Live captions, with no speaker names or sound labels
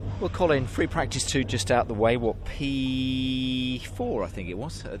Well, Colin, free practice 2 just out the way. What, P4 I think it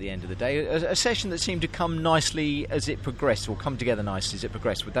was at the end of the day. A session that seemed to come nicely as it progressed, or come together nicely as it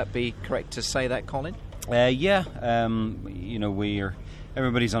progressed. Would that be correct to say that, Colin? Yeah.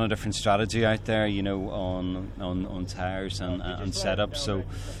 Everybody's on a different strategy out there, on tyres and setups. So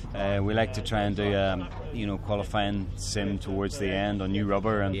we like to try and do qualifying sim towards the end on new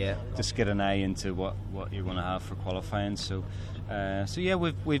rubber, and just get an eye into what you're going to have for qualifying. So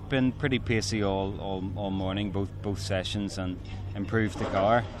we've been pretty pacey all morning, both sessions, and improved the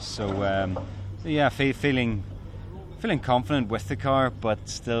car. So feeling confident with the car, but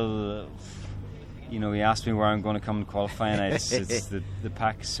still. He asked me where I'm going to come in qualifying. It's the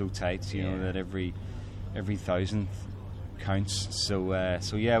pack is so tight, that every 1,000th counts. So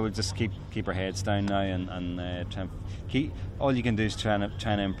we'll just keep our heads down now and try and keep. All you can do is trying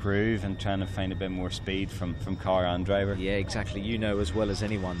to improve and trying to find a bit more speed from car and driver. Yeah, exactly. You know as well as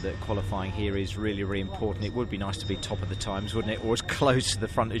anyone that qualifying here is really, really important. It would be nice to be top of the times, wouldn't it, or as close to the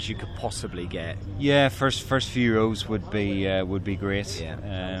front as you could possibly get. Yeah, first few rows would be great.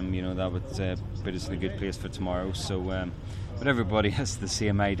 Yeah. That would put us in a good place for tomorrow. So. But everybody has the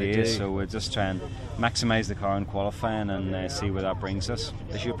same idea, so we'll just try and maximise the car in qualifying and see where that brings us.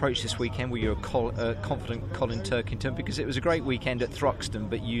 As you approach this weekend, were you a confident Colin Turkington? Because it was a great weekend at Thruxton,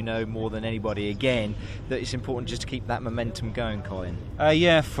 but you know more than anybody again that it's important just to keep that momentum going, Colin.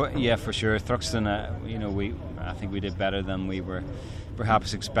 For sure. Thruxton, I think we did better than we were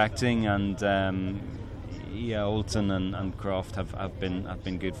perhaps expecting, and Oulton and Croft have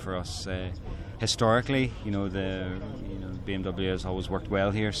been good for us. Historically, the BMW has always worked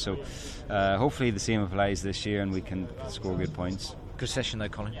well here, so hopefully the same applies this year and we can score good points. Good session though,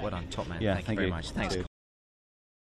 Colin. Well done, top man. Yeah, thank you very much. Thanks, Colin.